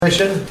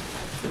Mission.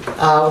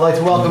 I'd like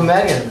to welcome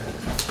Megan,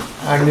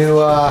 our new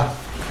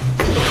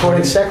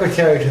recording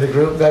secretary to the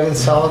group. Megan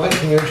Sullivan,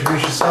 can you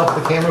introduce yourself to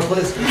the camera,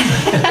 please? You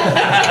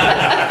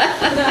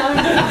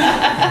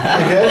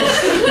good?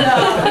 No,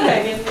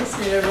 Megan. Nice to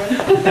meet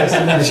everyone. Nice to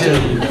meet you.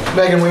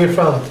 Megan, where are you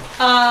from?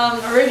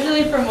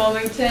 Originally from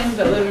Wilmington,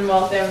 but live in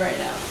Waltham right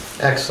now.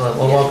 Excellent.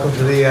 Well, welcome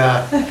to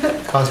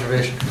the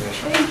Conservation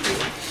Commission. Thank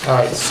you. All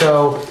right,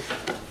 so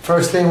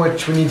first thing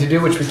which we need to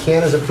do, which we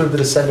can, is approve the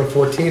December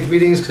 14th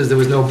meetings because there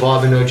was no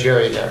Bob and no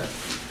Jerry there.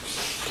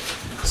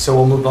 So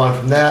we'll move on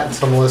from that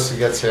until Melissa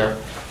gets here.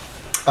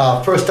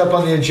 First up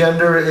on the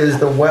agenda is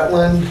the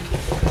wetland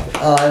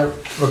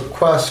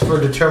request for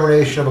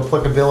determination of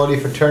applicability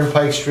for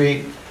Turnpike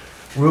Street,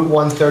 Route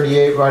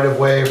 138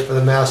 right-of-way for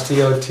the Mass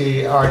DOT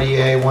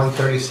RDA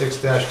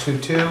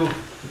 136-22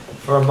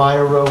 for a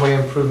minor roadway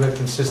improvement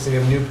consisting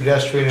of new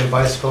pedestrian and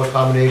bicycle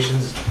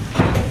accommodations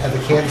at the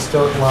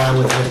Canton-Stoughton line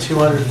within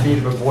 200 feet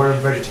of a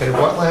bordered vegetated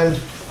wetland,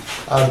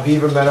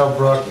 Beaver Meadow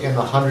Brook, in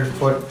the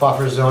 100-foot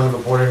buffer zone of a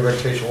bordering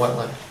vegetation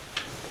wetland.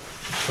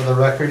 For the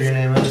record, your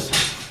name is?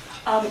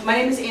 My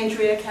name is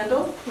Andrea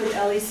Kendall with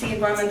LEC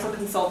Environmental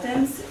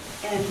Consultants,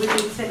 and with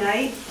me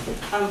tonight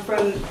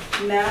from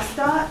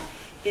MassDOT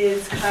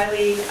is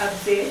Kylie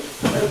Abzid.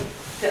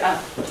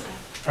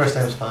 First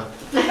name's fine.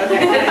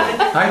 Okay.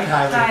 Hi,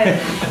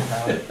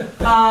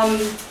 Hi.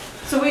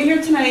 So we're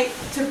here tonight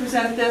to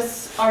present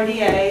this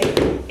RDA.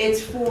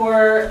 It's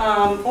for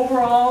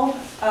overall,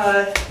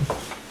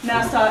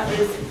 MassDOT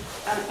is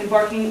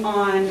embarking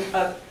on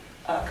a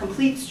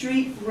complete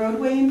street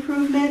roadway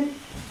improvement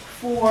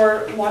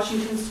for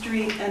Washington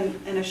Street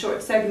and a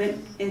short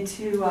segment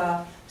into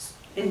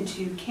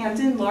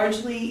Canton.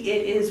 Largely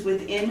it is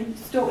within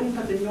Stoughton,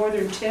 but the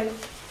northern tip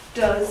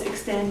does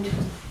extend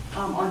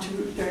onto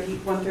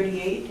Route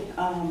 138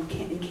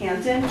 in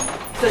Canton.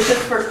 So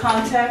just for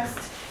context,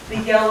 the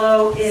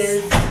yellow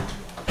is...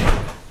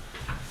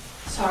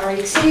 Sorry,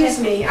 excuse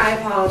me, I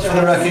apologize. For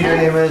the record, your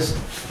name is?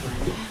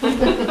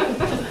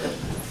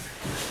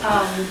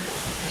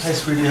 Hi,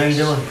 sweetie, how you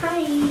doing?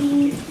 Hi.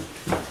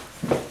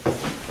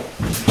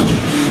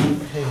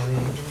 Hey,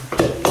 honey.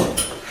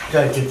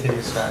 Gotta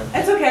continue, son.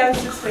 It's okay, I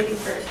was just waiting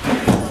for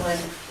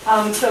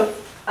So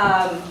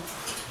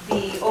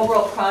the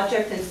overall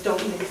project in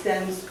Stoughton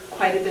extends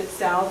quite a bit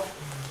south,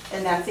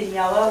 and that's in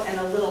yellow, and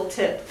a little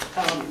tip,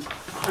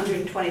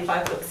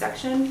 125-foot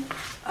section,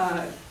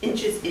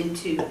 inches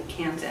into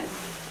Canton.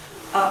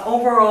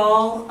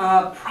 Overall,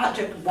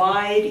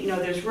 project-wide,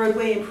 there's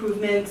roadway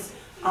improvements,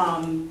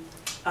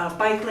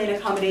 bike lane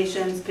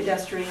accommodations,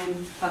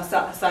 pedestrian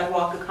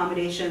sidewalk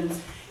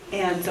accommodations,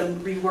 and some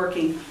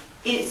reworking.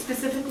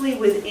 Specifically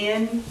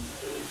within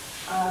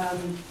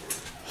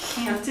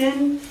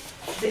Canton,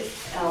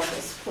 I'll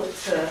just flip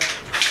to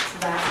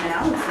that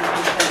now. So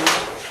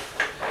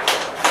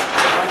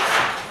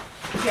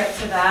we can get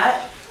to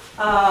that.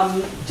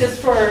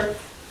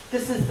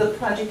 This is the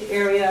project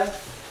area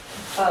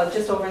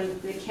just over in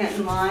the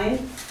Canton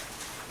line.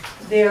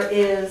 There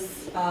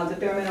is the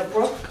Bear Meadow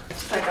Brook.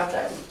 If I got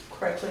that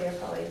correctly, I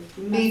probably...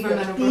 Beaver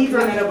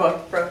Meadow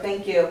Brook,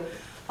 thank you.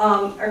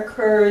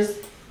 Occurs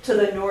to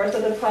the north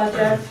of the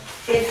project.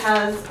 It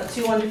has a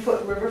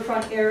 200-foot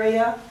riverfront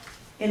area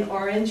in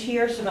orange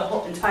here, so the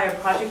whole entire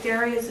project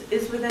area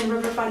is within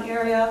riverfront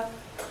area.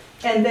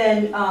 And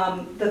then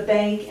the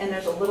bank, and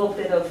there's a little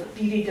bit of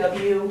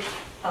BVW,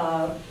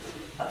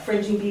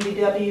 fringing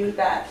BVW,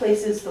 that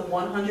places the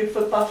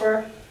 100-foot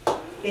buffer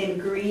in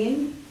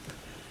green.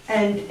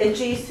 And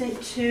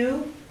adjacent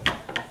to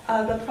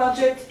the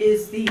project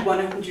is the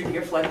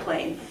 100-year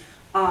floodplain.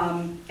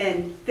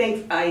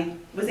 I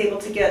was able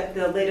to get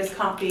the latest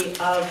copy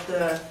of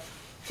the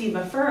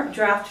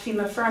draft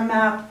FEMA firm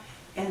map,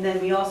 and then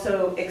we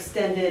also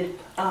extended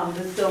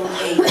the Zone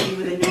A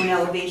with a known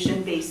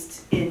elevation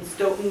based in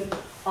Stoughton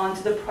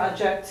onto the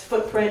project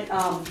footprint,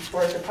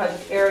 or the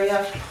project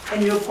area,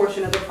 and no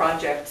portion of the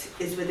project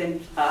is within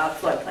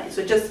floodplain.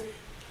 So just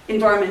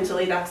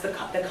environmentally, that's the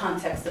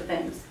context of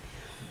things.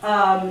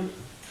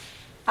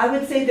 I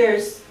would say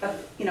there's,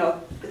 the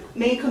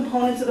main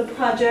components of the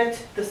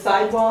project, the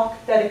sidewalk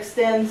that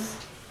extends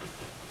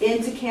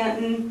into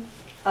Canton.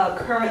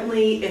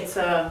 Currently, it's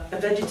a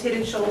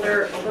vegetated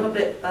shoulder, a little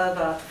bit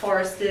of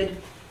forested,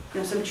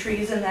 some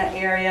trees in that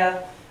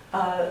area.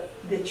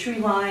 The tree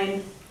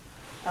line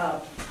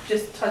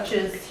just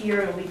touches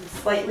here, it'll be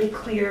slightly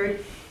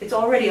cleared. It's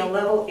already a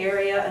level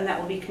area, and that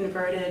will be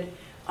converted,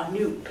 a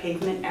new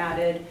pavement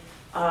added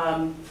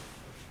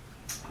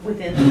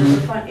within the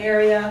riverfront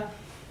area.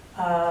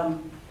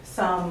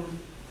 Some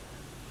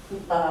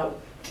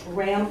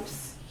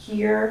ramps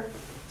here,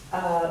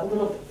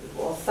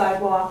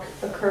 sidewalk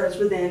occurs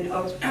within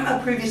a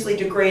previously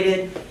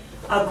degraded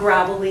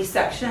gravelly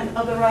section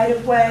of the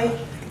right-of-way.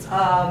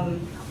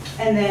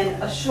 And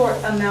then a short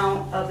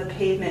amount of the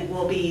pavement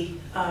will be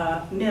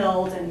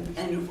milled and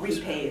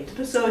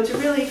repaved. So it's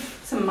really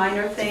some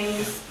minor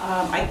things.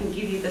 I can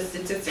give you the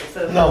statistics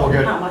of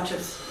how much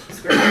is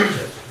square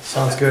inches.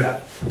 Sounds good.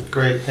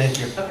 Great, thank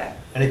you. Okay.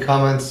 Any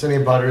comments, any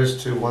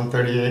butters to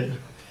 138?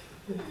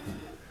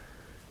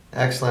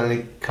 Excellent.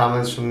 Any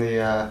comments from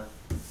the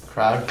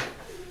crowd?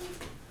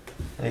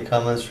 Any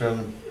comments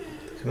from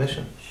the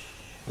commission?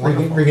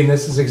 Wonderful. Regan,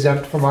 this is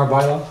exempt from our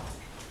bylaw?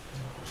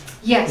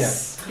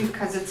 Yes,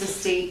 because it's a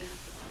state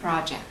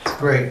project.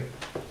 Great.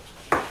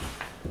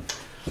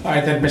 All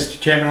right, then, Mr.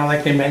 Chairman, I'd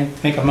like to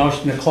make a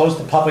motion to close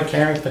the public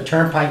hearing for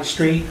Turnpike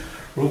Street,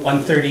 Route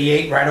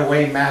 138,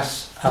 right-of-way,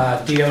 Mass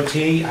DOT,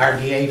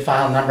 RDA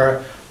file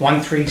number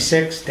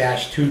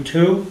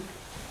 136-22.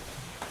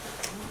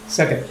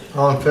 Second.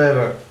 All in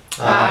favor?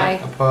 Aye.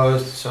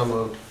 Opposed? So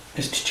moved.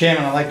 Mr.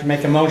 Chairman, I'd like to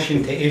make a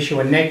motion to issue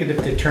a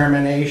negative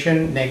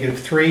determination,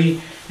 -3,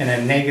 and a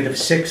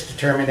 -6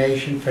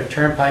 determination for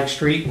Turnpike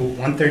Street, Route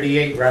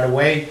 138,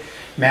 right-of-way,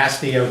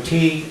 Mass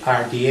DOT,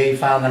 RDA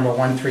file number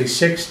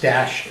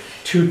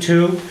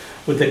 136-22,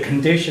 with the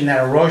condition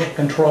that erosion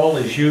control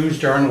is used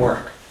during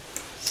work.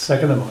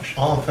 Second the motion.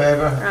 All in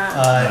favor?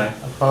 Aye.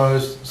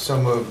 Opposed? So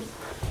moved.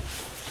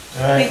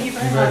 All right. Thank you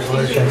very much.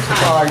 Congratulations. Thank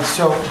you. All right,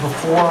 so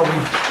before we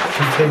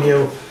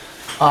continue,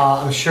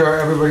 I'm sure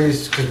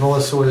everybody's, because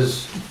Melissa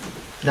was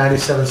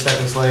 97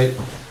 seconds late.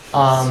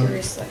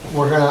 Seriously.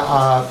 We're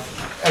gonna,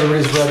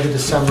 everybody's read the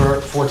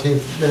December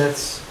 14th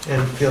minutes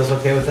and feels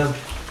okay with them?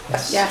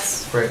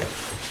 Yes. Great.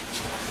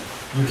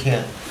 You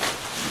can.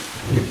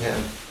 You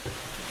can.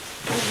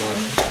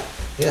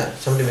 Yeah,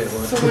 somebody made a So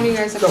motion. when you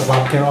guys Go,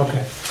 Bob, have.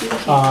 okay.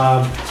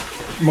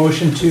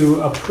 Motion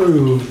to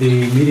approve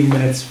the meeting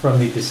minutes from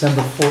the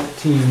December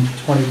 14,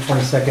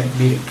 2022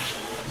 meeting.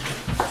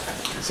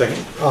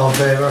 Second. All in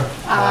favor?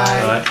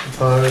 Aye.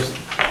 Opposed?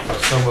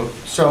 So moved.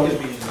 So,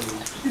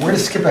 we're gonna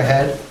skip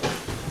ahead,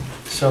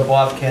 so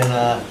Bob can,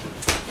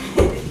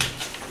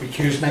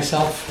 Recuse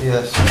myself.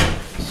 yes.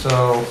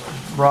 So,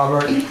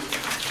 Robert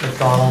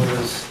McDonald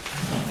is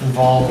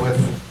involved with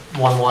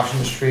 1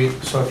 Washington Street,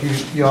 so if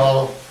you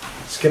all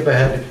skip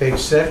ahead to page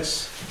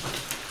 6.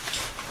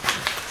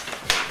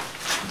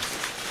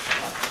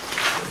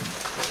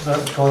 Go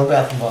to the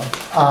bathroom,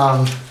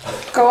 Bob.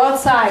 Go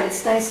outside,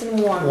 it's nice and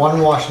warm.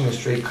 1 Washington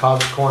Street,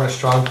 Cobb's Corner,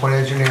 Strong Point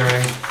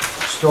Engineering,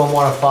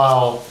 stormwater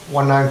file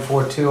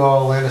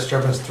 19420, land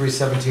disturbance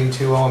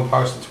 31720, and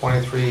parcel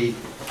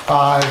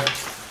 23.5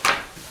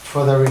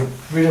 for the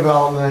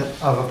redevelopment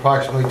of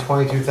approximately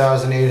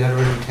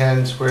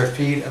 22,810 square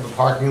feet of a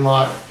parking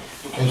lot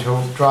into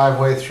a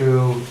driveway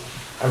through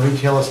a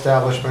retail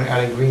establishment,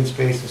 adding green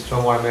space and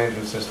stormwater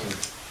management system.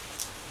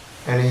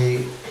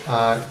 Anybody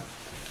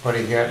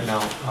here? No,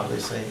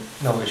 obviously,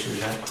 no issues,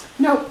 right?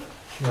 Nope,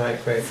 All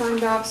right, great.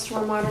 signed off,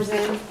 stormwater's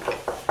in,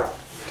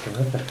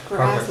 Terrific.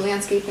 grass, Perfect.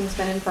 landscaping's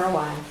been in for a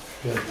while.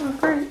 Good. Oh,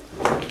 great.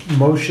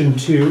 Motion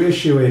to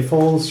issue a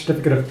full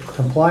certificate of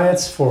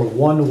compliance for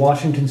 1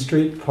 Washington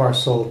Street,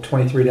 parcel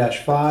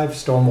 23-5,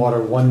 stormwater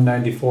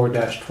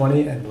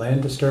 194-20, and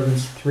land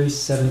disturbance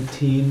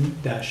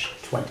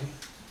 317-20.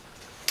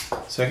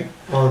 Second.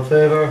 All in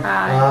favor?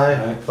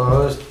 Aye.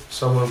 Opposed?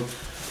 So moved.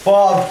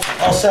 Bob,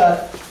 all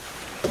set.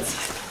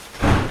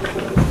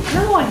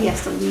 No one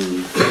has to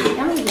leave.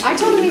 I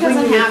told him he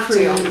doesn't have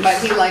to, but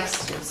he likes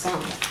to, so.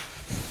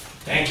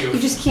 Thank You you.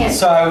 just can't.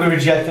 Sorry, we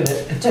rejected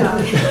it.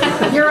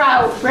 You're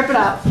out, rip it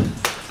up. You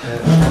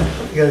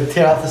gotta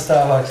tear out the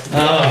Starbucks. Oh,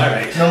 all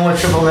right. No more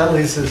triple net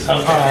leases. All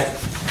Okay. right.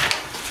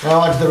 Now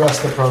on to the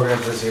rest of the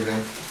program this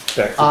evening.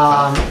 Back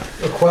to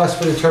Request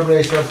for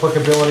determination of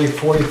applicability,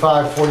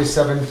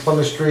 4547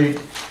 Plymouth Street,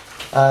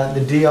 the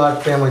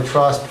Diot Family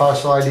Trust,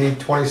 parcel ID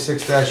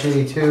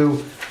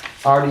 26-82,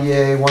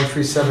 RDA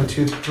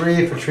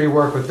 13723 for tree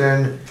work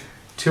within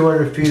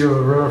 200 feet of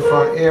a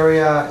riverfront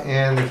area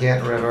and the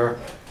Canton River.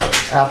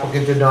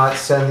 Applicant did not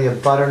send the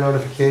abutter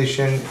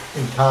notification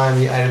in time.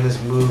 The item is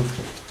moved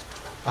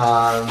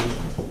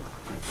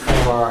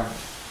for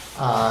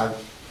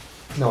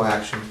no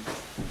action.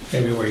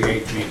 February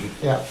 8th meeting.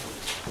 Yeah.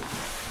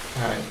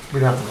 All right, we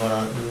don't have to vote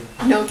on it, do we?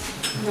 No,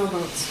 no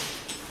votes.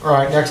 All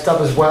right, next up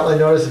is wetland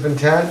notice of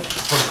intent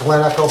for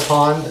Glen Echo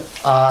Pond,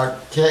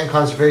 Canton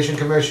Conservation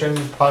Commission,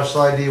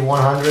 parcel ID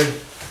 100.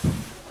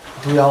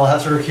 Do we all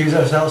have to recuse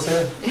ourselves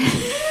here?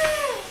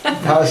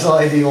 Parcel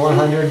ID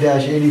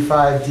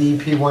 100-85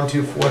 DP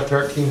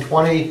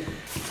 124-1320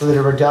 for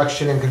the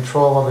reduction and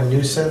control of a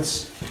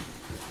nuisance,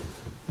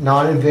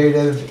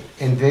 non-invasive,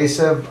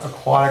 invasive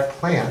aquatic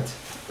plant,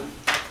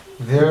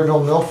 variable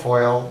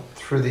milfoil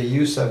through the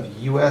use of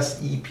US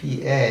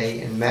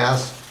EPA and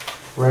Mass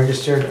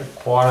Registered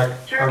Aquatic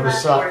Turn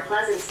left Herbicide. toward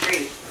Pleasant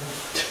Street.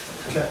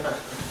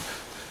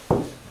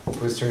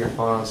 Please turn your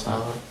phone on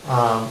silent.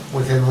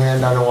 Within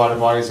land, underwater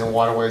bodies, and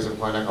waterways of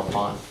Glen Echo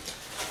Pond.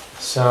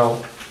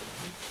 So,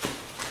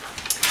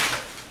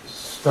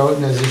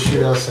 Stoughton has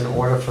issued us an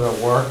order for the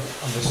work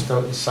of the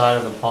Stoughton side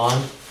of the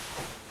pond.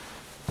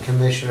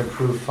 Commission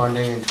approved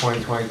funding in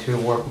 2022.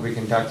 Work will be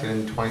conducted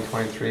in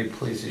 2023.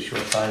 Please issue a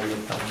 5-year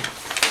permit.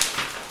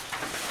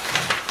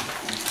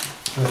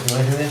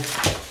 Anything?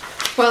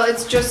 Well,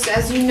 it's just,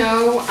 as you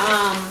know,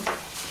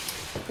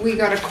 we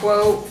got a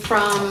quote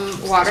from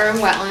Water and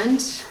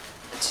Wetland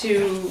to,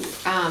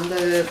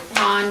 the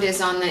pond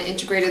is on the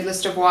integrated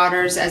list of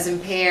waters as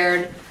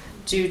impaired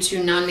due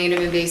to non-native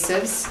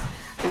invasives.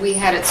 We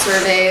had it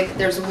surveyed.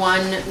 There's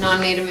one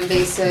non-native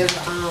invasive,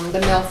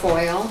 the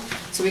milfoil.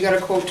 So we got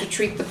a quote to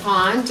treat the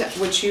pond,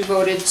 which you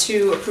voted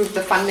to approve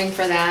the funding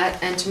for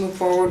that and to move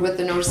forward with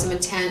the notice of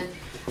intent.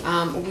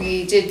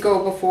 We did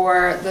go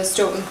before the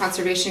Stoughton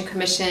Conservation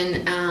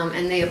Commission,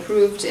 and they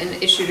approved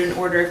and issued an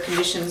order of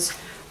conditions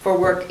for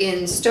work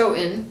in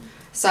Stoughton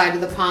side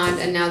of the pond,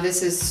 and now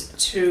this is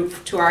to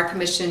our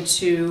commission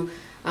to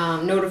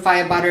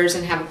notify abutters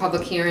and have a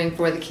public hearing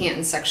for the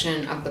Canton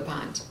section of the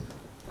pond.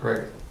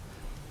 Great.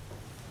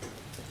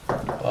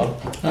 All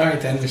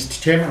right, then,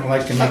 Mr. Chairman, I'd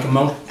like to make a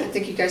motion. I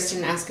think you guys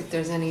didn't ask if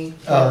there's any.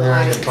 Oh, there are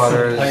any audits.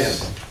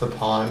 butters, the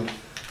pond.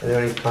 Are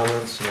there any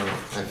comments? No,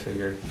 I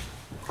figured.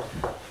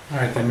 All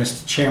right, then,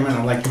 Mr. Chairman,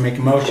 I'd like to make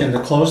a motion to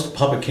close the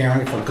public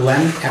hearing for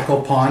Glen Echo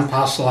Pond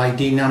parcel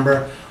ID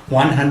number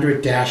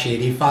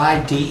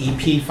 100-85,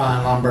 DEP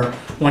file number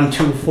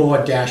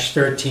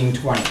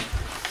 124-1320.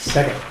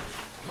 Second.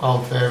 All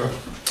in favor?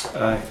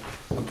 Aye.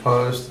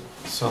 Opposed?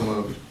 So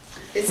moved.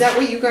 Is that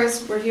what you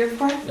guys were here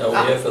for? No,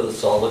 we're here for the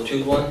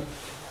Solitude one?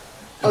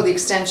 Oh, the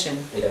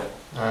extension. Yeah.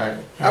 All right.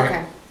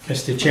 Okay.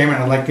 Mr. Chairman,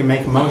 I'd like to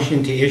make a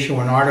motion to issue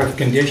an order of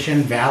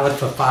condition valid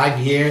for 5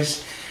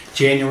 years,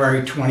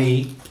 January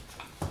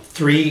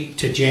 23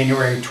 to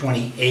January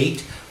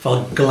 28,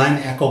 for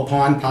Glen Echo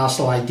Pond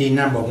parcel ID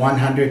number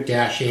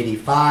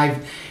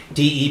 100-85,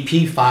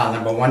 DEP file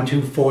number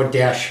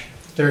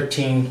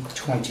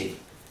 124-1320.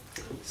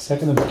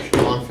 Second the motion.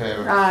 All in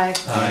favor? Aye.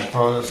 Aye.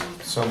 Opposed?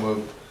 So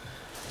moved.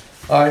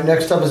 All right,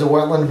 next up is a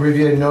wetland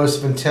abbreviated notice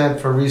of intent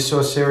for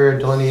resource area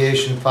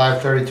delineation,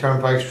 530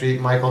 Turnpike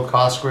Street, Michael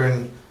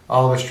Coskren,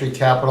 Oliver Street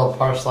Capital,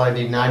 parcel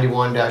ID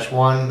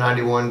 91-1,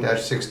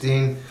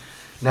 91-16,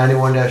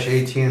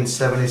 91-18, and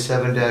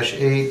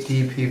 77-8,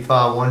 DEP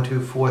file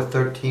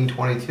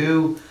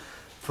 124-1322,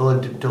 for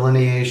the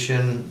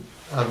delineation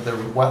of the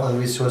wetland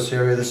resource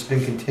area. This has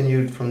been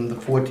continued from the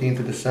 14th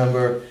of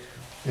December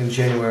and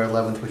January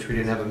 11th, which we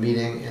didn't have a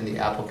meeting, and the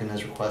applicant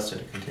has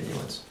requested a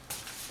continuance.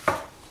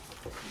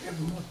 Give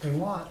them what they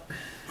want.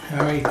 All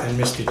right, then,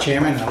 Mr.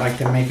 Chairman, I'd like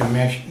to make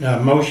a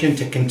motion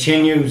to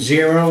continue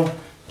 0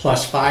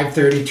 plus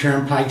 530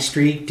 Turnpike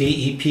Street,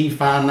 DEP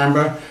file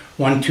number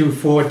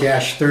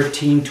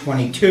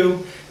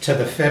 124-1322 to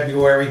the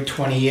February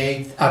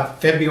 8th,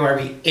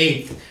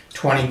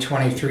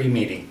 2023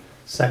 meeting.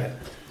 Second.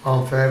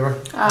 All in favor?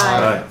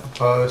 Aye.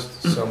 Opposed?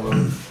 So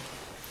moved.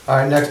 All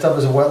right, next up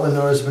is a wetland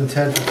notice of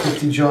intent for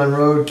 50 John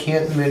Road,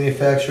 Canton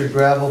Manufactured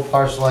Gravel,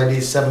 parcel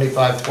ID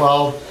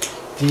 7512,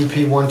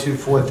 DP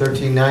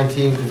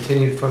 124-1319,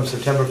 continued from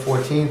September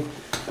 14th,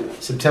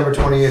 September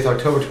 28th,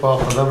 October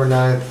 12th, November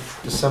 9th,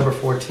 December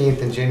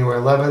 14th, and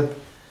January 11th.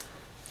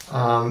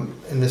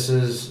 And this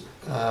is,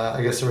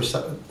 I guess there was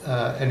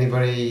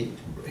anybody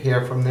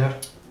here from there?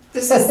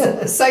 This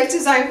is Site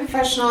Design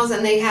Professionals,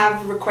 and they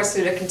have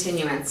requested a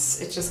continuance.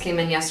 It just came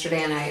in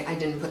yesterday, and I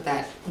didn't put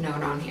that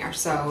note on here.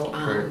 So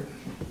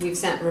we've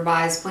sent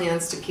revised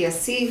plans to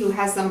PSC, who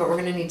has them, but we're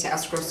gonna need to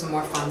escrow some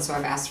more funds, so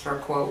I've asked for a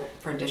quote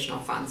for additional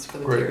funds for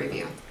the peer Great.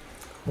 review.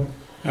 All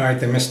right,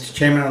 then, Mr.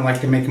 Chairman, I'd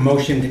like to make a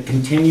motion to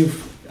continue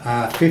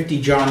 50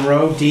 John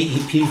Road,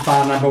 DEP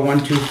file number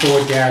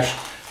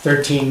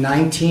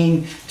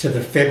 124-1319 to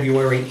the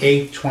February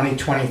 8th,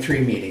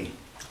 2023 meeting.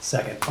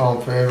 Second. All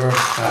in favor?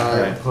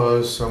 Aye.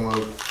 Opposed? So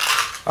moved.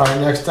 All right,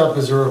 next up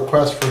is a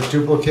request for a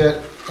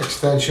duplicate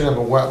extension of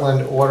a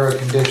wetland order of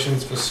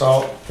conditions for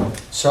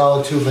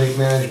Solitude Lake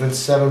Management,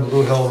 7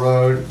 Blue Hill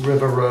Road,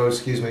 River Road,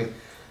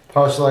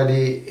 parcel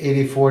ID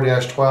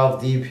 84-12,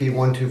 DP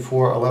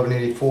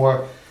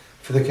 124-1184,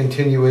 for the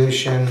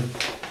continuation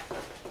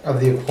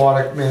of the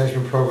aquatic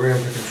management program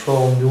to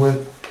control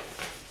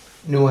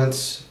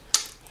nuances.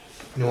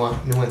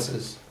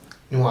 Nuisance.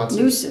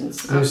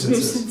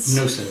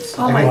 Nuisance.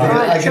 Oh my I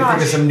God, can think of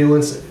Josh. some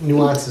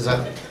nuances, I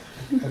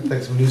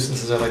think some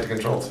nuisances I'd like to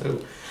control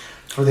too.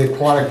 For the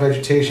aquatic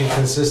vegetation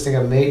consisting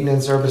of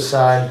maintenance,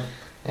 herbicide,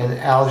 and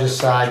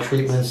algicide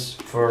treatments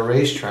for a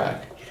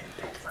racetrack,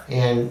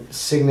 and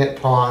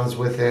signet ponds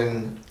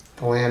within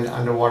the land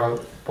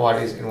underwater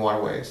bodies and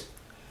waterways.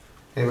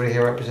 Anybody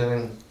here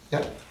representing,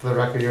 yep, for the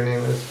record, your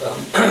name is?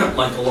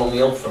 Michael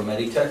O'Neill from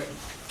Meditech,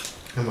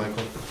 Hey,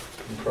 Michael.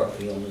 and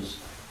property owners.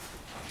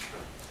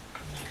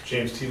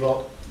 James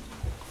T-Vault.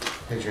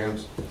 Hey,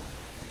 James.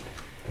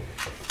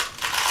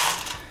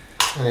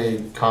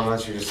 Any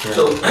comments, you just here?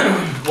 So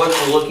what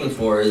we're looking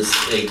for is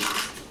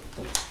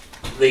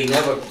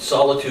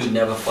Solitude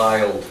never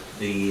filed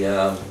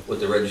with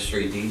the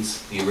registry of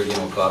deeds, the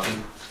original copy.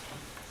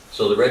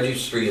 So the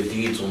registry of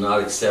deeds will not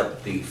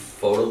accept the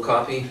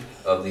photocopy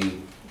of the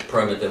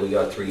permit that we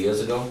got 3 years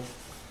ago.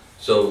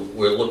 So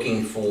we're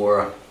looking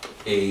for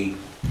a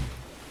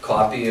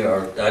copy,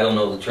 or I don't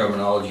know the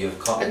terminology of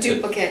copy. A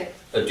duplicate.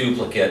 A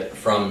duplicate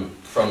from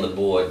the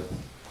board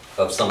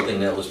of something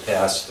that was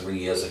passed 3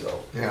 years ago.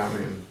 Yeah, I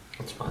mean,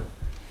 that's fine.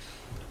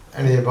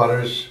 Any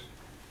abutters?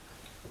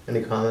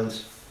 Any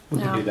comments? We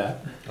can No. do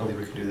that. I think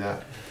we can do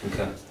that.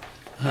 Okay.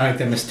 All right,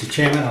 then, Mr.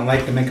 Chairman, I'd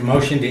like to make a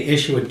motion to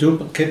issue a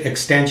duplicate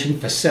extension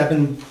for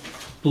 7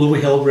 Blue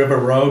Hill River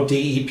Road,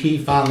 DEP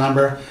file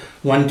number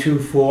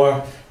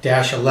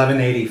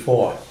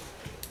 124-1184.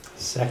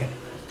 Second.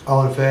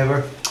 All in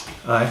favor?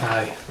 Aye.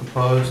 Aye.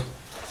 Opposed?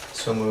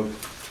 So moved.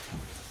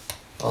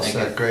 All Thank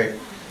set, you. great.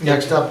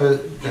 Next up is,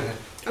 go ahead.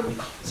 If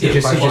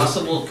just- it's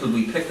possible, could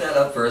we pick that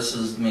up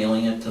versus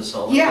mailing it to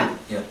Sullivan? Yeah.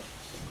 Yeah,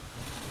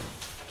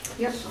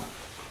 Yep.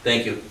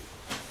 thank you.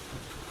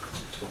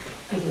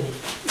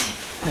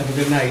 Have a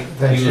good night.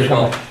 Thanks You for as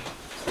well. coming.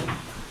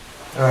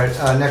 All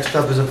right, next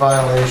up is a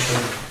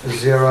violation,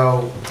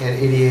 0 and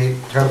 88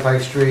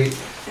 Turnpike Street.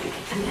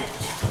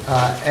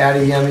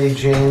 Adeyemi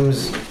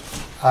James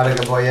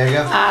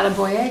Adagaboyega,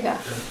 Attaboyega.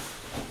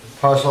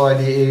 parcel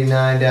ID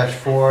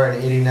 89-4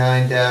 and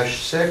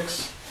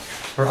 89-6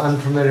 for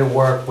unpermitted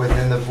work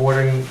within the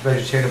bordering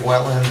vegetative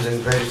wetlands and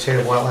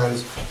vegetative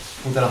wetlands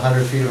within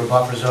 100 feet of a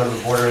buffer zone of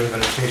the bordering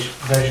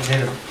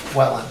vegetative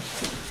wetland.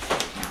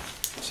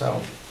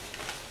 So,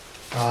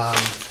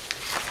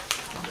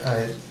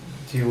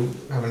 do you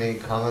have any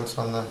comments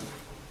on the?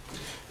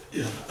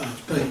 Yeah,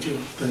 thank you,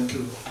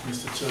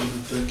 Mr.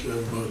 Chairman, thank you,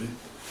 everybody.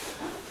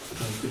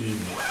 Good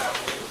evening.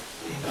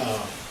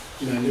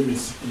 My name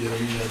is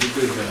Yemi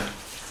Adibega.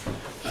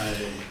 I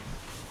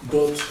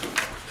bought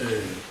a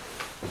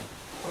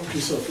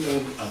piece of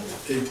land at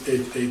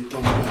 888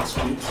 Turnpike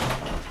Street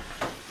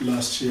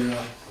last year,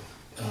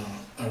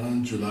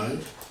 around July.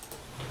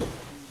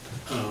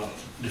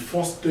 The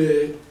first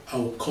day I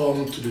would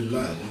come to the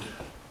land,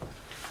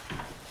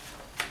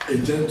 a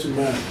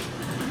gentleman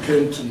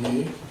came to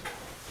me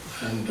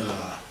and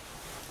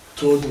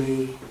told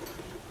me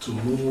to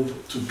move,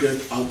 to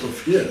get out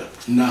of here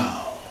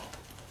now.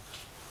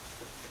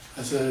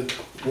 I said,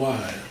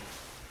 why?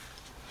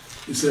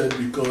 He said,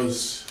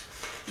 because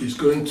he's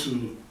going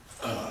to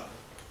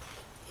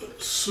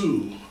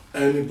sue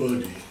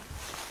anybody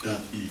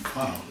that he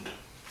found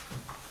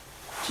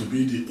to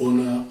be the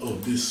owner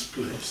of this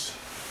place.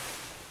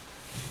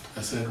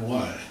 I said,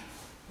 why?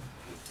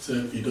 He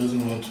said, he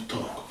doesn't want to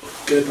talk.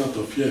 Get out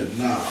of here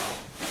now.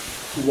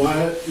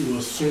 While he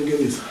was swinging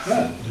his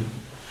hand,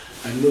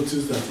 I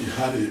noticed that he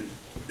had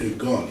a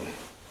gun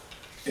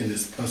in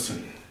his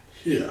person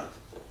here.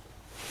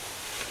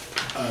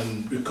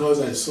 And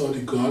because I saw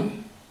the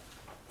gun,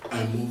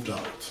 I moved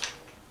out.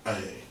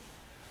 I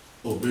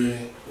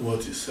obeyed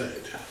what he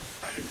said.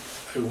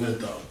 I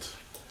went out.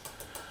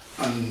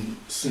 And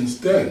since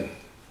then,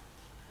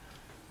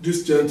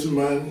 this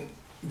gentleman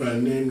by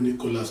name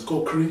Nicholas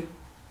Kokri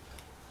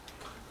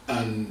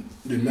and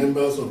the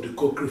members of the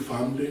Kokri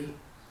family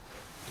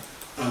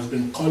has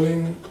been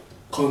calling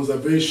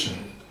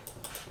conservation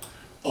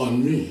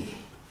on me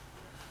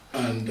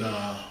and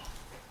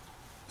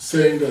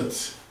saying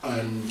that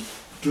I'm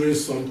doing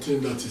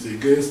something that is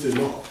against the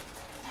law.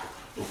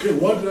 Okay,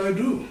 what did I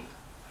do?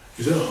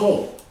 He said,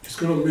 oh, he's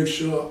going to make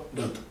sure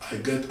that I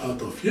get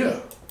out of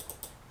here.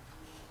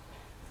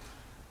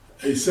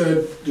 He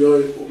said,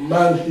 the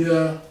man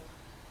here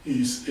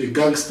is a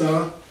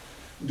gangster,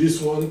 this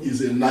one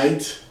is a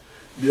knight,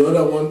 the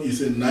other one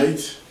is a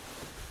knight.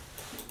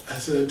 I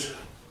said,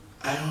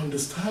 I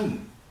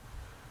understand,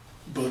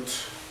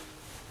 but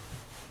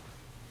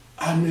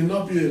I may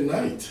not be a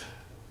knight,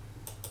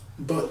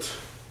 but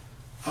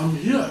I'm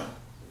here,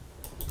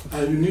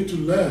 and you need to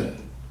learn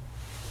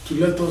to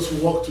let us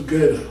work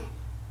together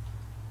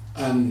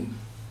and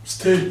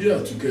stay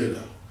here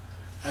together.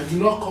 I do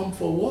not come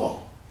for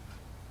war.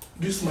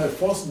 This is my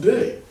first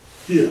day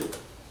here,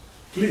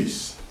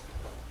 please.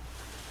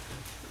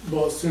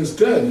 But since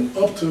then,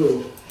 up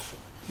to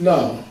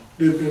now,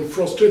 they've been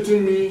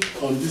frustrating me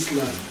on this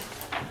land.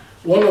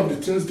 One of the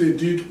things they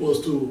did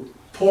was to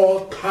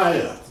pour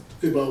tires,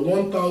 about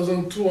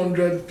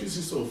 1,200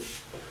 pieces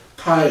of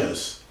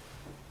tires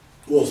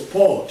was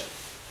poured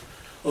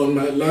on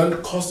my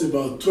land, cost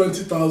about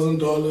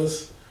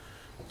 $20,000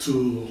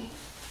 to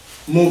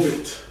move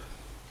it.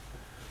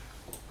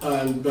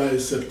 And by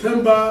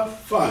September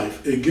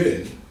 5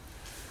 again,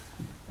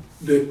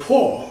 they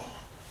pour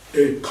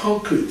a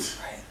concrete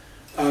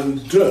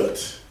and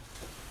dirt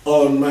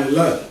on my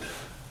land.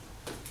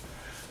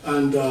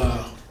 And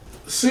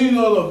seeing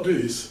all of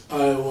this,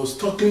 I was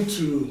talking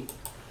to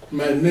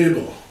my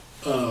neighbor,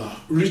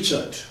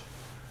 Richard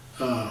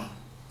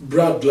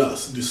Brad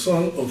Glass, the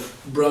son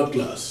of Brad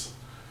Glass.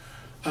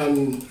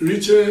 And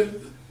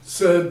Richard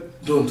said,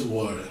 don't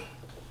worry,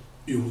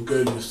 you will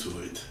get used to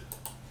it.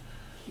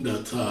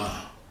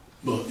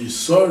 But he's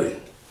sorry.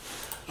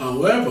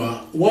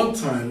 However, one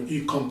time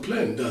he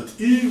complained that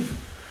if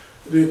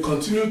they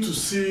continue to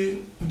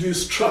see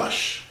this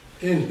trash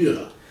in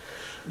here,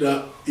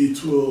 that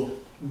it will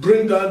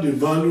bring down the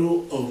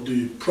value of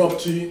the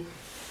property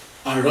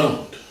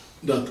around,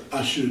 that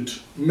I should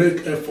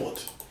make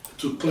effort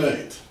to clear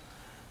it.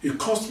 It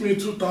cost me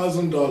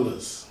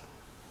 $2,000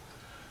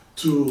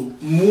 to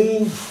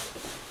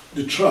move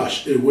the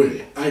trash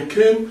away. I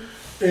came,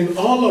 in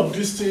all of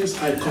these things,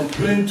 I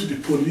complained to the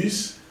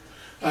police,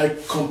 I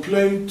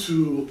complained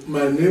to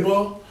my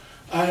neighbor,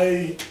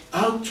 I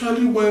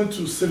actually went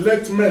to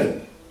select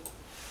men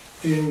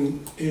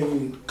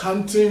in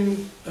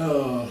Canton,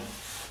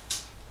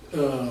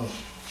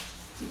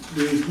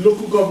 the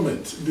local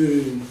government,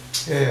 the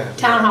Yeah.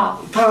 Town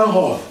hall. town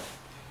hall.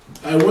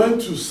 I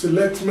went to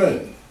select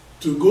men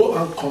to go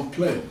and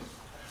complain,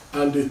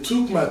 and they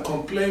took my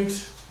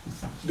complaint.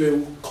 They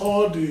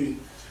called the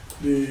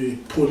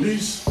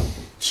police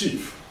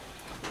chief,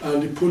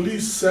 and the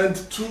police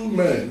sent 2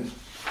 men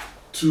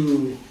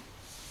to,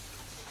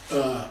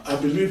 I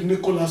believe,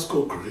 Nicholas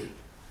Kokri,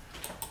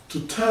 to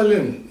tell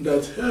him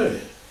that, hey,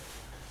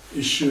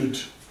 he should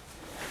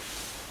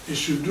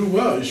do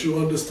well, he should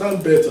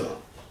understand better.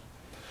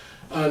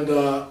 And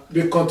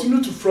they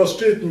continue to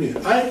frustrate me.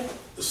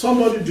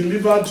 Somebody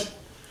delivered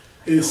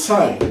a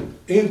sign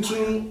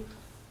into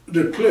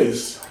the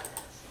place.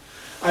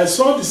 I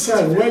saw the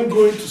sign when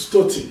going to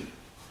Stoughton.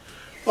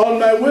 On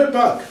my way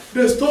back,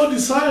 they stole the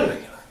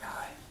sign.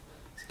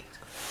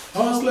 I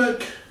was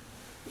like,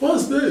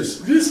 what's this?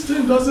 This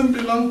thing doesn't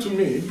belong to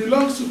me. It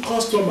belongs to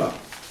customer.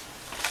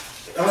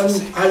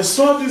 And I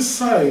saw this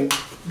sign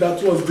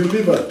that was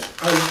delivered.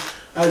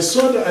 I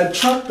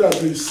tracked that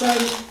the sign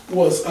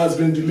has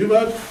been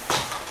delivered.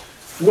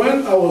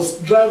 When I was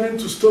driving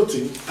to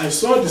Stoughton, I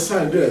saw the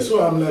sign there.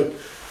 So I'm like,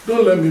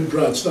 don't let me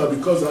branch now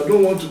because I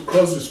don't want to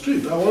cross the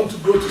street. I want to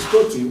go to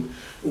Stoughton.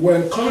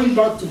 When coming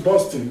back to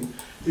Boston,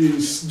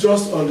 it's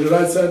just on the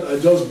right side. I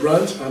just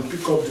branch and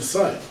pick up the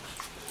sign.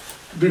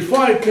 Before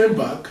I came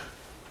back,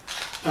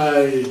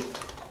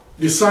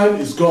 the sign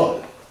is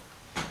gone.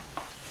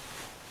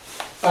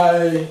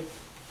 After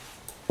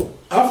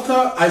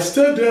I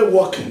stayed there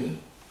working,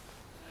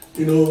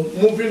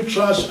 moving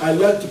trash. I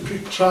like to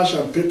pick trash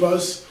and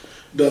papers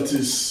that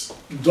is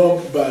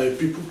dumped by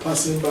people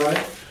passing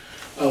by.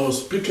 I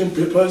was picking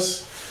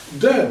papers.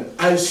 Then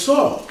I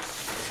saw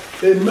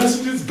a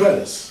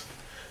Mercedes-Benz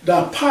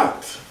that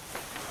parked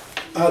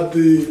at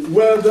the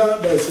welder.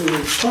 There's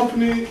a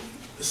company,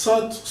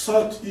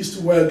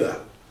 Southeast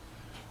Welder,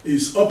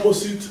 is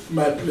opposite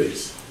my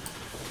place.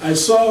 I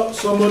saw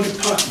somebody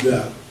parked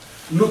there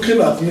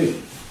looking at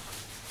me.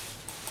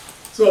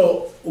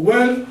 So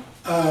when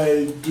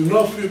I do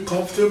not feel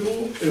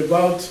comfortable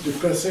about the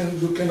person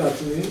looking at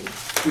me,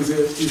 is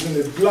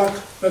in a black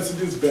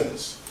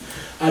Mercedes-Benz.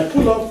 I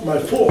pull up my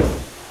phone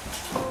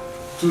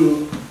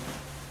to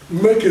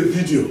make a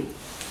video,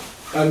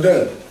 and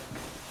then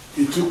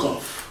he took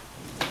off.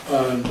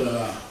 And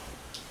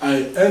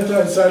I entered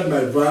inside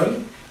my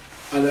van,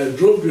 and I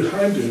drove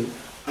behind him.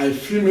 I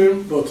filmed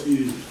him, but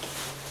he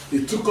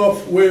took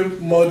off way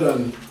more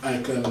than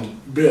I can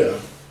bear.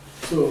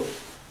 So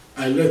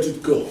I let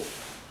it go.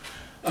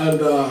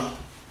 And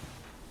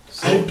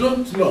I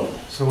don't know.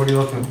 So what are you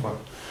looking for?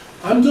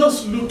 I'm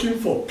just looking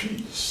for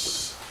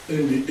peace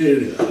in the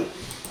area. All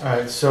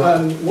right, so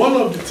And one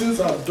of the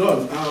things I've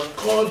done,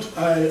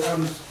 I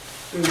am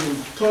in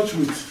touch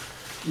with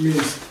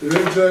Ms.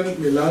 Regan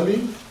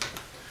Milani,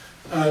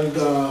 and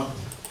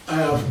I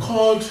have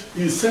called,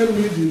 he sent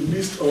me the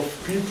list of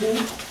people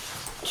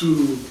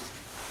to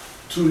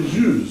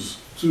use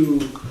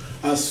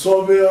as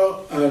surveyor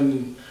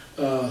and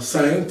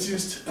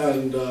scientists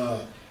and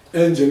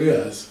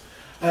engineers.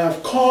 I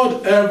have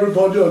called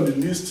everybody on the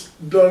list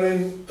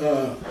during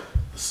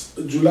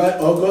July,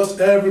 August.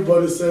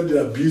 Everybody said they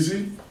are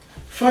busy.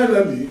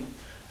 Finally,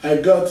 I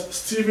got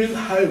Stephen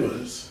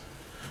Hivers,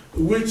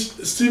 which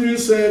Stephen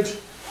said,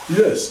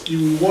 yes, he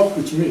will work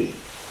with me.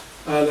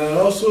 And I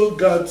also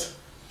got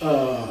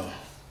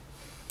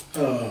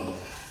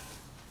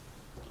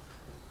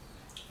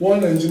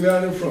one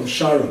engineering from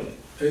Sharon,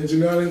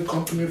 engineering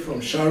company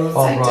from Sharon.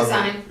 Oh, Site brother.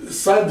 design.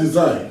 Site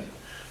design.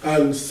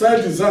 And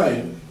site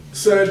design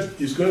said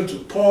he's going to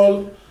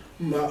Paul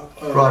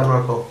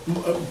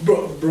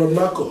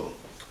Broadmarco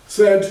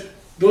said,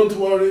 don't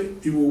worry,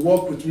 he will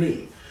work with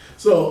me.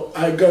 So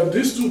I got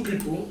these 2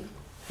 people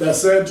that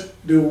said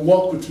they will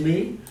work with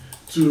me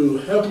to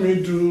help me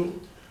do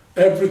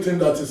everything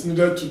that is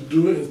needed to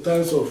do in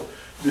terms of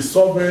the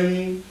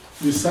surveying,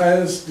 the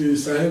science, the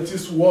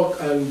scientist work,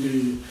 and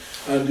the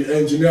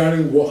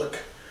engineering work.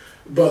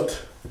 But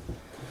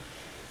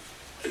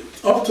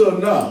up till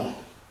now,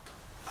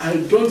 I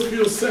don't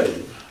feel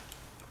safe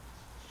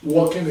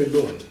working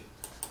alone.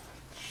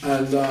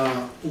 And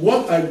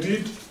what I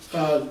did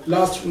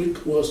last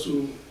week was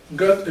to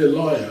get a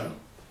lawyer,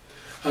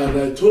 and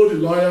I told the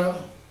lawyer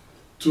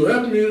to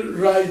help me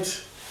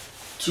write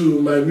to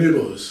my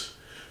neighbors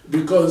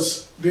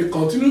because they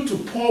continue to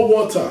pour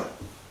water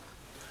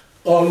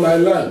on my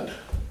land.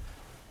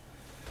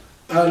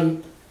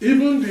 And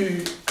even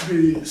the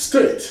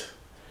state,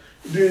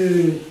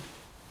 the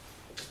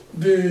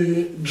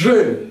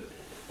drain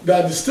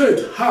that the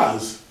state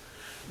has,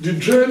 the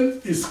drain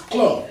is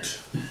clogged.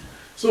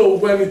 So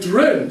when it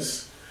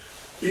rains,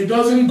 it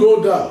doesn't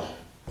go down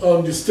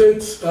on the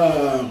state's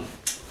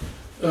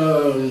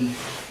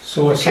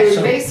So Catch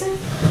basin?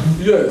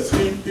 yes,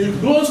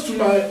 it goes to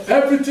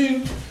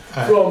everything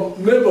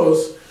from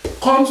neighbors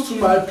comes to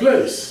my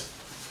place.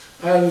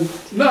 And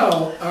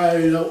now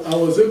I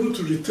was able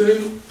to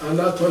retain an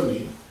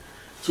attorney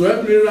to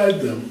help me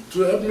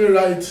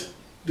write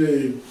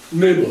the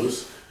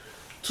neighbors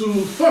to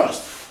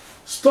first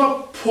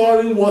stop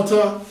pouring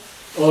water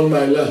on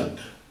my land.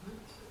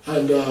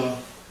 And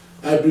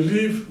I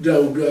believe there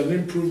will be an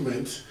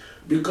improvement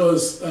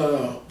because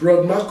Paul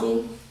Brad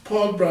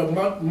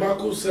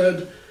Marco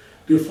said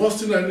the first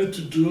thing I need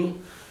to do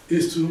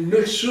is to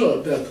make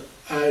sure that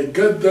I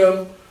get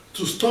them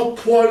to stop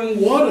pouring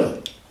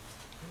water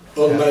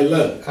on my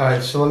land. All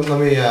right, so let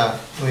me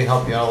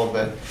help you out a little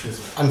bit.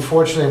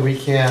 Unfortunately,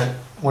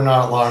 we're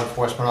not a law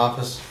enforcement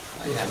office.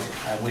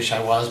 I wish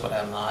I was, but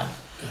I'm not.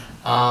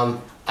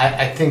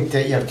 I think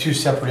that you have two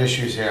separate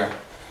issues here.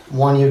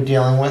 One you're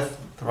dealing with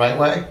the right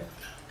way,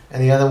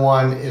 and the other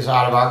one is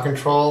out of our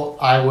control.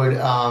 I would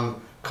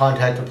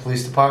contact the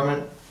police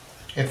department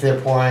if they're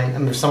pouring,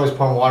 if somebody's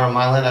pouring water on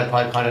my land, I'd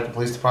probably contact the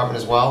police department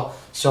as well.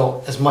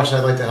 So as much as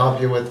I'd like to help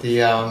you with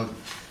the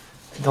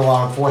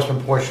law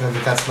enforcement portion of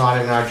it, that's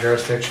not in our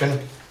jurisdiction.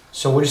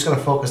 So we're just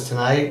gonna focus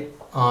tonight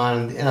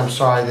on, and I'm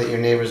sorry that your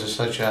neighbors are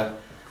such a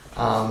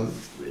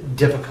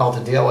difficult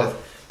to deal with,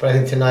 but I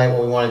think tonight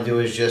what we wanna do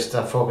is just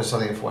focus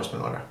on the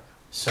enforcement order.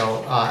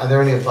 So, are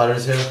there any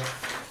abutters here?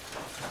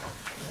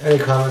 Any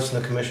comments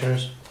from the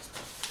commissioners?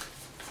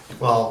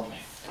 Well,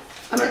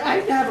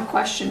 I have a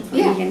question for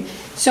Yeah. Megan.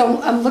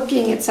 So I'm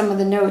looking at some of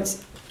the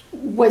notes.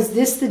 Was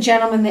this the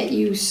gentleman that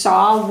you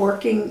saw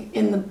working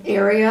in the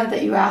area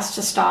that you asked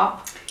to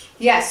stop?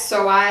 Yes,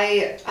 so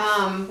I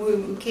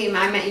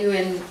met you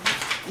in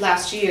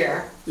last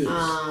year, Yes.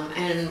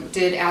 and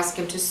did ask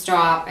him to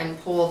stop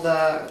and pull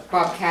the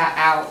bobcat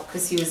out,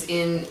 cause he was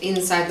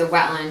inside the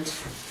wetland.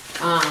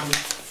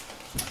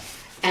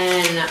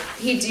 And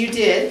you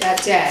did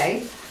that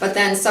day, but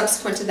then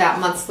subsequent to that,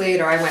 months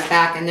later, I went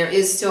back and there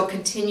is still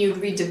continued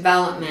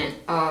redevelopment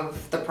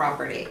of the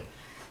property.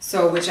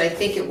 So, which I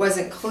think it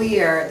wasn't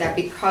clear that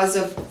because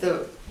of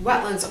the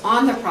wetlands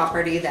on the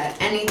property, that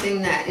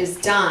anything that is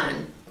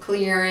done,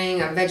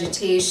 clearing of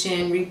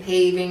vegetation,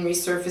 repaving,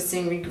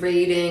 resurfacing,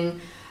 regrading,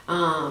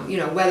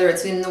 whether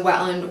it's in the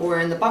wetland or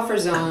in the buffer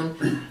zone,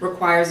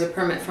 requires a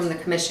permit from the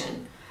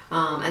commission.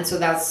 And so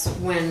that's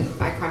when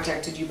I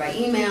contacted you by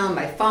email and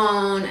by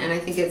phone, and I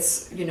think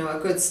it's, a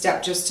good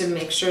step just to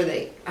make sure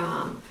that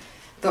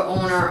the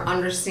owner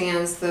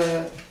understands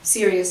the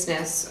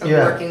seriousness of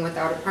Yeah. working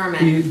without a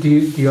permit. Do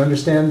you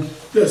understand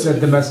Yes.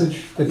 the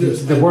message? That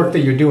Yes, the I work do.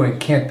 that you're doing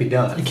can't be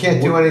done. you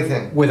can't do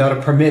anything. Without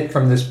a permit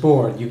from this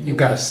board. You've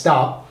gotta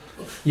stop,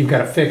 you've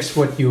gotta fix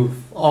what you've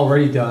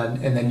already done,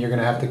 and then you're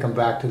gonna have to come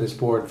back to this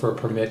board for a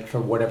permit for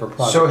whatever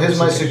project. So here's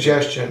my this is.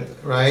 suggestion,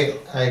 right?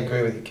 I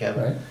agree with you,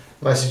 Kevin. Right?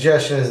 My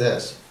suggestion is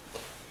this.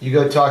 You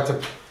go talk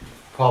to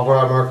Paul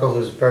Broad-Merkle,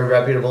 who's a very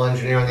reputable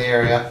engineer in the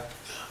area.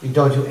 You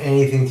don't do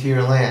anything to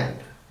your land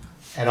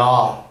at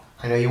all.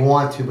 I know you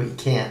want to, but you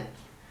can't.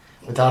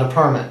 Without a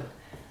permit.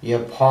 You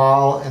have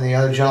Paul and the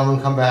other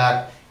gentleman come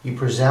back, you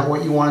present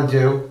what you want to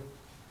do,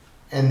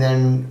 and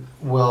then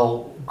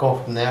we'll go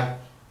from there.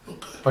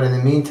 But in the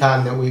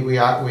meantime,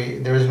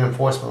 there is an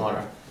enforcement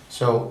order.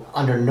 So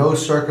under no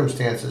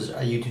circumstances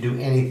are you to do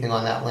anything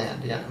on that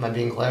land. Yeah, am I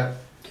being clear?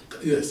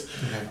 Yes.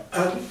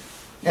 Okay.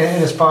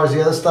 And as far as the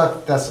other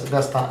stuff,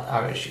 that's not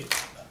our issue.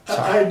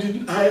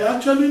 Sorry. I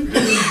actually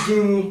didn't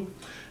do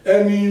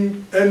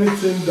anything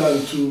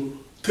than to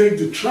take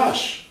the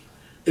trash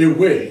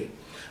away.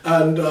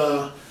 And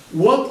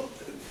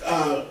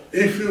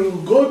if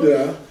you go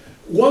there,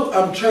 what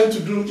I'm trying to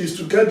do is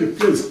to get the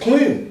place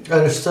clean.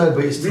 Understood,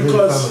 but you still need a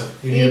Because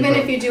permit. You need a Even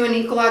permit. if you do an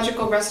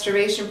ecological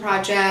restoration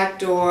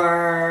project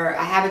or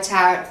a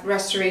habitat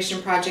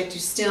restoration project, you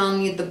still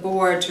need the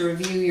board to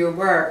review your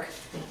work,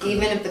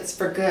 even if it's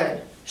for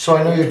good. So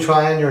I know you're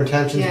trying, your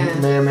intentions Yeah.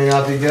 may or may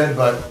not be good,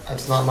 but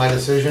that's not my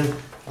decision.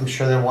 I'm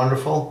sure they're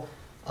wonderful.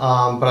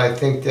 But I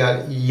think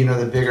that,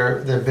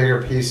 the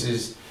bigger piece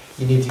is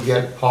you need to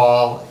get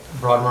Paul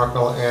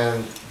Broad-Merkle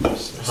and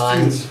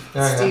Hines.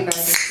 Yeah, yeah.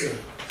 Steve,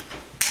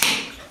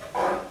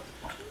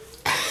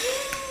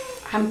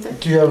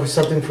 Do you have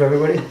something for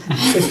everybody?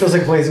 It feels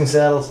like Blazing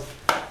Saddles.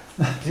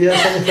 Do you have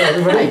something for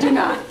everybody? I do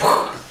not.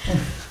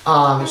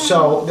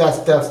 So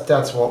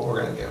that's what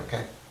we're gonna do,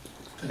 okay?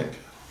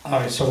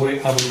 Alright, so are we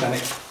gonna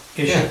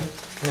issue? Yeah.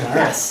 All right.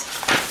 Yes.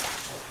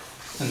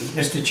 And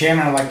Mr.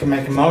 Chairman, I'd like to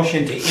make a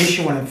motion to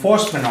issue an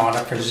enforcement order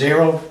for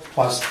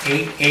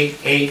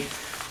 0+888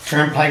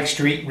 Turnpike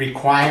Street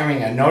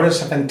requiring a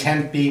notice of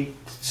intent be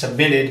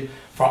submitted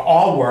for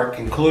all work,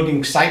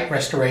 including site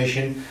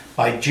restoration,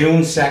 by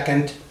June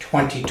 2nd,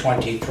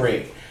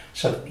 2023.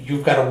 So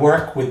you've got to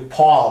work with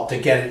Paul to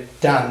get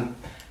it done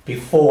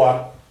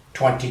before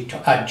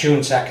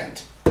June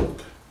 2nd.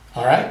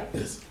 All right?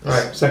 Yes. All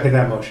right, Second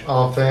that motion.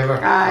 all in favor?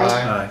 Aye.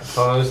 Aye.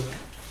 Opposed?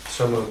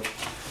 So moved.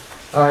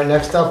 All right,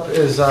 next up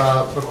is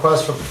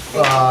request for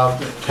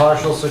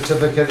partial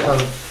certificate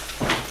of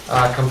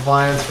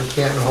compliance for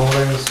Canton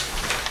Holdings,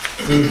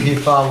 DP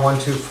file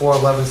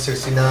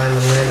 124-1169, the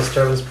land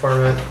disturbance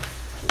permit,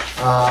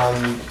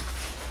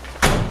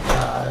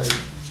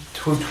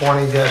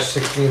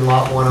 220-16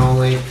 lot 1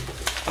 only,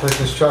 for the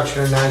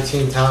construction of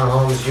 19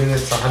 townhomes,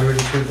 units,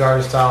 102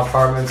 garden-style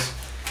apartments,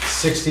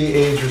 60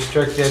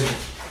 age-restricted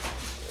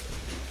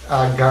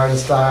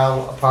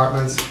garden-style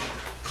apartments,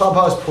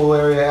 clubhouse, pool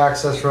area,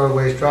 access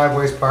roadways,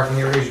 driveways, parking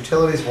areas,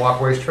 utilities,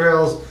 walkways,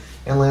 trails,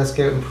 and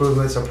landscape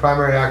improvements, a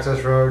primary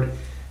access road,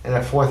 and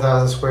a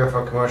 4,000 square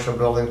foot commercial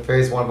building,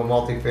 phase 1 of a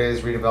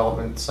multi-phase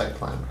redevelopment site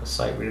plan, a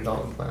site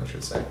redevelopment plan, I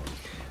should say,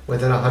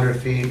 within 100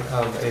 feet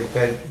of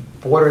a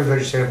bordering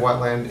vegetative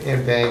wetland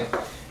and bank,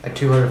 a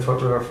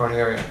 200-foot riverfront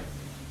area.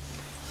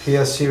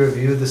 PSC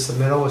reviewed the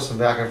submittal with some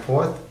back and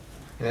forth,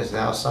 and is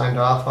now signed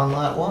off on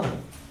lot 1.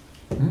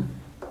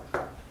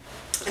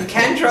 And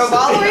Ken drove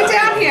all the way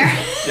down here.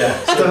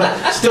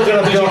 Yeah. Still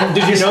gonna build.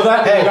 Did you know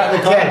that? Hey, You got in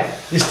the car? Ken,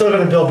 you're still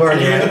gonna build I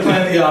Bernie, gave the right?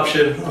 plan the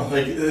option.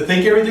 Like, I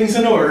think everything's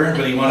in order,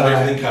 but he wanted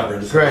everything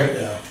covered. so, Great.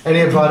 Yeah.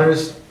 Any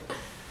butters?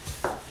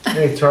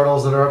 Any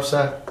turtles that are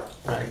upset?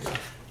 Alright.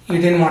 You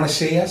didn't want to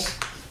see us?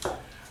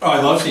 Oh, I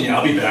love seeing you.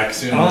 I'll be back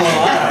soon. Oh,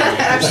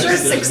 I'm sure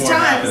There's 6 more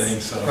times. happening,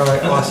 so.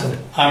 Alright, awesome.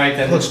 All right,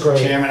 then, Looks Mr. great.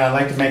 Chairman, I'd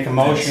like to make a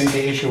motion to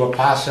issue a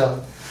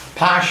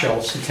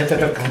partial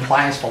certificate of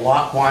compliance for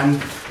Lot 1,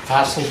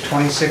 parcel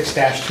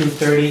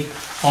 26-230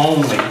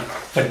 only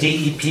for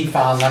DEP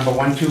file number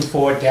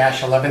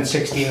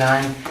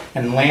 124-1169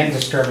 and land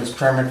disturbance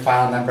permit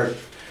file number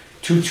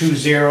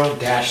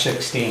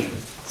 220-16.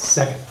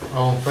 Second.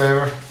 All in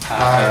favor?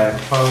 Aye.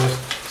 Opposed?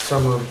 So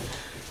moved.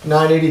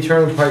 980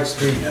 Turnpike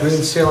Street,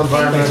 Green Seal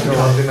Environmental,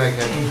 good night,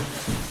 Ken.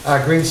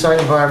 Green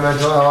Site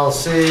Environmental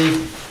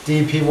LLC,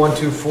 DP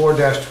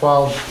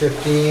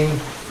 124-1215,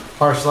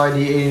 parcel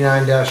ID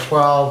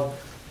 89-12,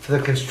 for the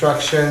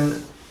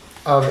construction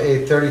of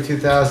a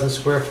 32,000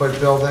 square foot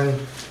building,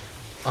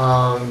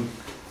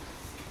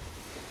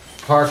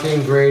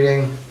 parking,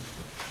 grading,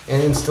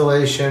 and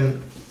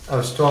installation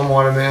of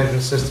stormwater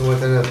management system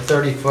within a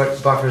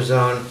 30-foot buffer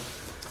zone,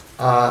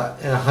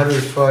 and a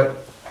 100-foot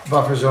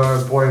buffer zone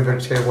of bordering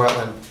vegetative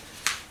wetland.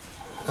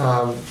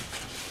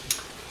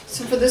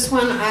 So for this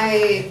one,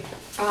 I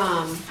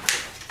got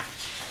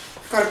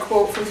a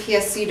quote from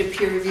PSC to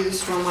peer review the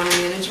stormwater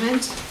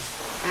management.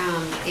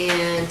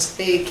 And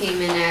they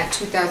came in at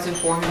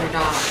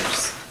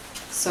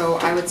 $2,400. So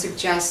I would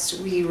suggest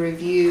we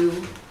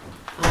review,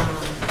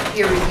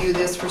 peer review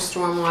this for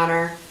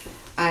stormwater.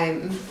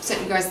 I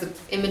sent you guys the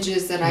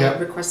images that I Yep.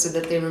 requested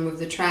that they remove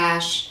the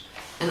trash.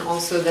 And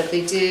also that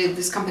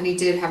this company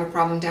did have a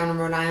problem down in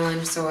Rhode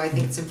Island, so I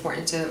think it's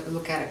important to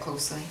look at it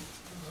closely.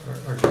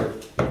 Okay.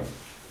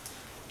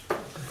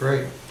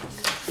 Great.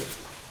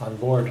 On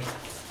board.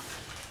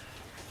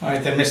 All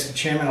right, then, Mr.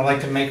 Chairman, I'd like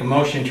to make a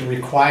motion to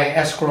require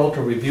escrow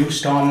to review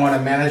stormwater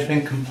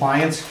management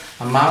compliance,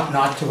 amount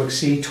not to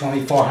exceed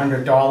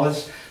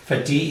 $2,400 for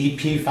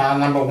DEP file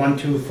number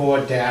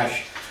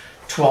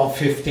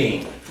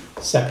 124-1215.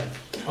 Second.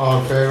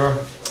 All in favor?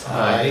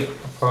 Aye.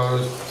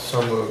 Opposed?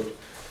 So moved.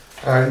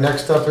 All right,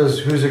 next up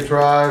is Hoosick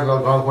Drive,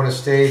 Algonquin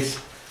Estates,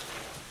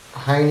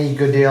 Heine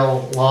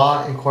Goodale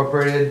Law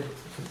Incorporated.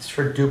 It's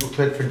for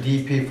duplicate for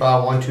DP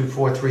file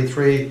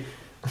 12433.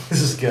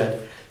 This is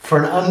good. For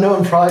an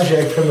unknown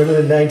project permitted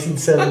in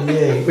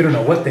 1978 We don't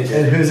know what they in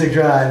did. Hoosick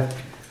Drive.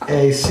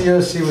 A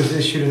COC was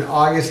issued in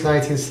August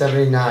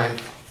 1979.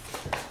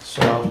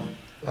 So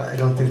I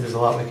don't think there's a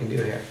lot we can do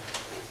here.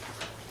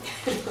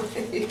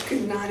 You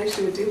could not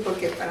issue a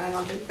duplicate, but I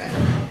don't think that.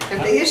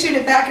 If they issued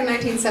it back in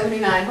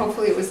 1979,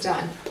 hopefully it was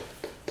done.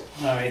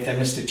 All right, then,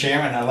 Mr.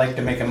 Chairman, I'd like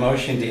to make a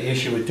motion to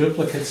issue a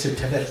duplicate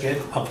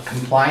certificate of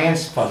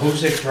compliance for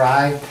Hoosick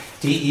Drive,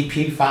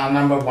 DEP file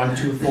number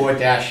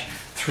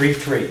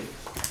 124-33.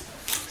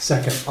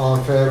 Second. All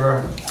in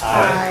favor?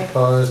 Aye.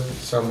 Opposed?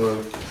 So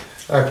moved.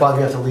 All right, Bob,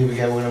 you have to leave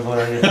again. We don't vote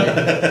on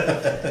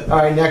anything. All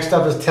right, next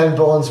up is 10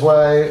 Bullens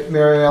Way,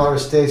 Mary Eller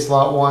Estates,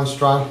 Lot 1,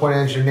 Strong Point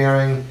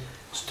Engineering,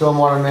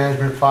 Stormwater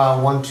Management File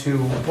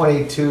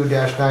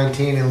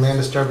 182-19 and Land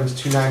Disturbance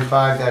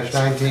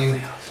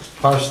 295-19,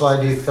 parcel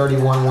ID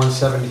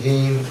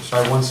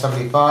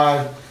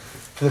 175,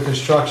 for the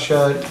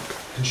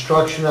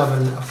construction of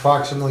an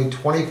approximately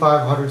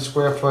 2,500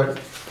 square foot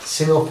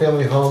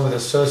single-family home with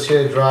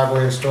associated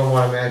driveway and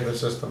stormwater management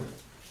system.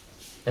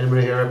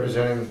 Anybody here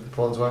representing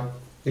Bullens Way?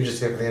 You just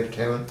here for the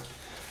entertainment?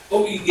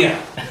 Oh, yeah.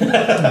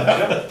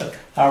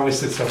 How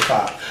is it so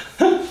far?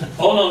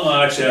 Oh, no,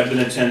 actually, I've been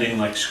attending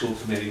like school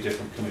committee,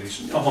 different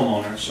committees, a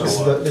homeowner, so,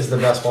 This is the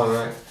best one,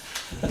 right?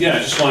 yeah, I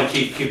just wanna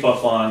keep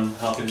up on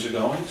how things are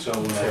going, so.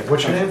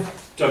 What's your name?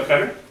 Doug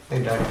Cutter,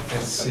 Hey, Doug. Nice to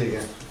see you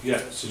again. yeah,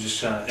 so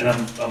just, and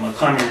I'm a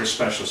climate risk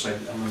specialist,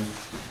 I'm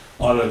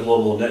on a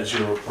global net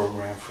zero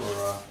program for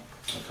a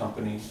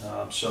company,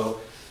 so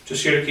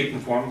just here to keep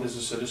informed as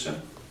a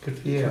citizen. Good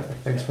for you.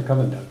 Thanks for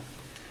coming, Doug.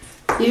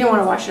 You didn't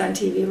want to watch it on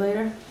TV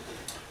later?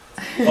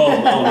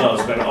 Oh, no,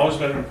 it's better, always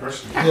better in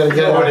person. You gotta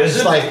get it.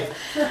 It's like,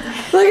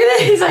 Look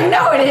at it, he's like,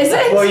 no, it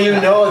isn't. well, you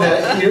know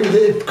that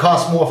it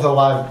costs more for the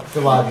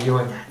live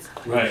viewing.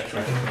 Right.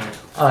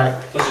 All right.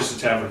 That's just a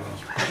tavern.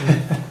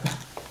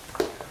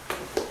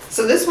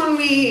 So this one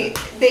they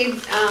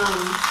didn't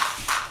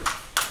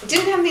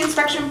have the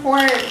inspection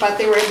report, but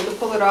they were able to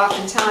pull it off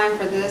in time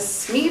for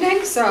this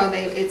meeting, so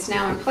it's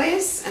now in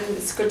place and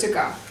it's good to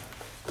go.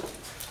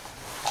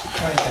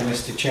 All right, then,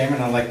 Mr.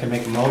 Chairman, I'd like to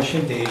make a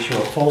motion to issue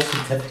a full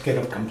certificate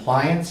of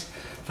compliance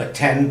for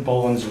 10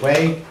 Bullens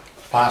Way,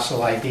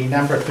 parcel ID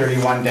number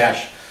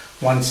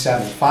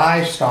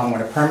 175,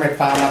 stormwater permit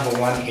file number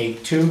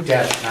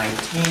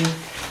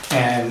 182-19,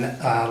 and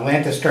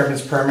land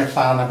disturbance permit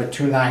file number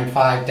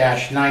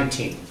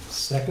 295-19.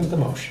 Second the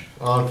motion.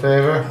 All in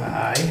favor?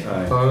 Aye.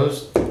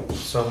 Opposed?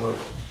 So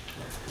moved.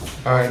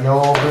 All right, no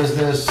old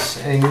business,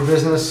 any new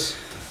business?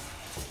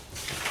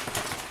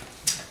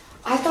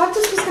 I thought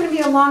this was gonna be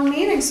a long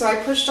meeting, so I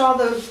pushed all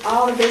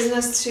the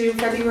business to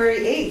February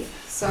 8th,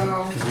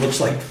 so. It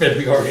looks like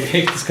February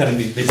 8th is gonna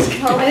be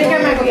busy. I think I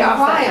might be off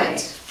that Quiet.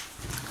 night.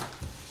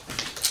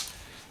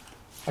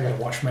 I gotta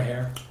wash my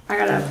hair. I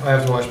gotta, I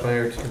have to wash my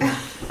hair too.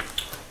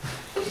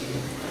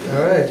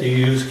 All right, Do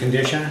you use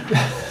conditioner?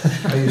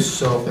 I use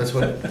soap, that's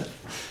what,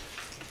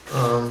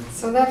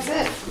 So that's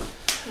it.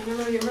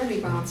 Whenever you're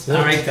ready, Bob. All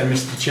right, then,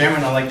 Mr.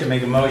 Chairman, I'd like to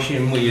make a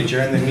motion, we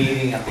adjourn the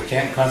meeting of the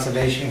Canton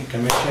Conservation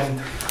Commission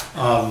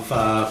of,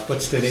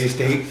 what's today's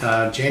date?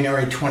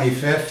 January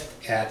 25th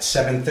at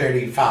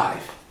 7:35.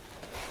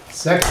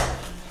 second.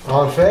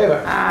 All in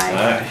favor?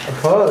 I.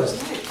 Opposed?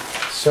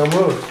 So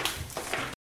moved.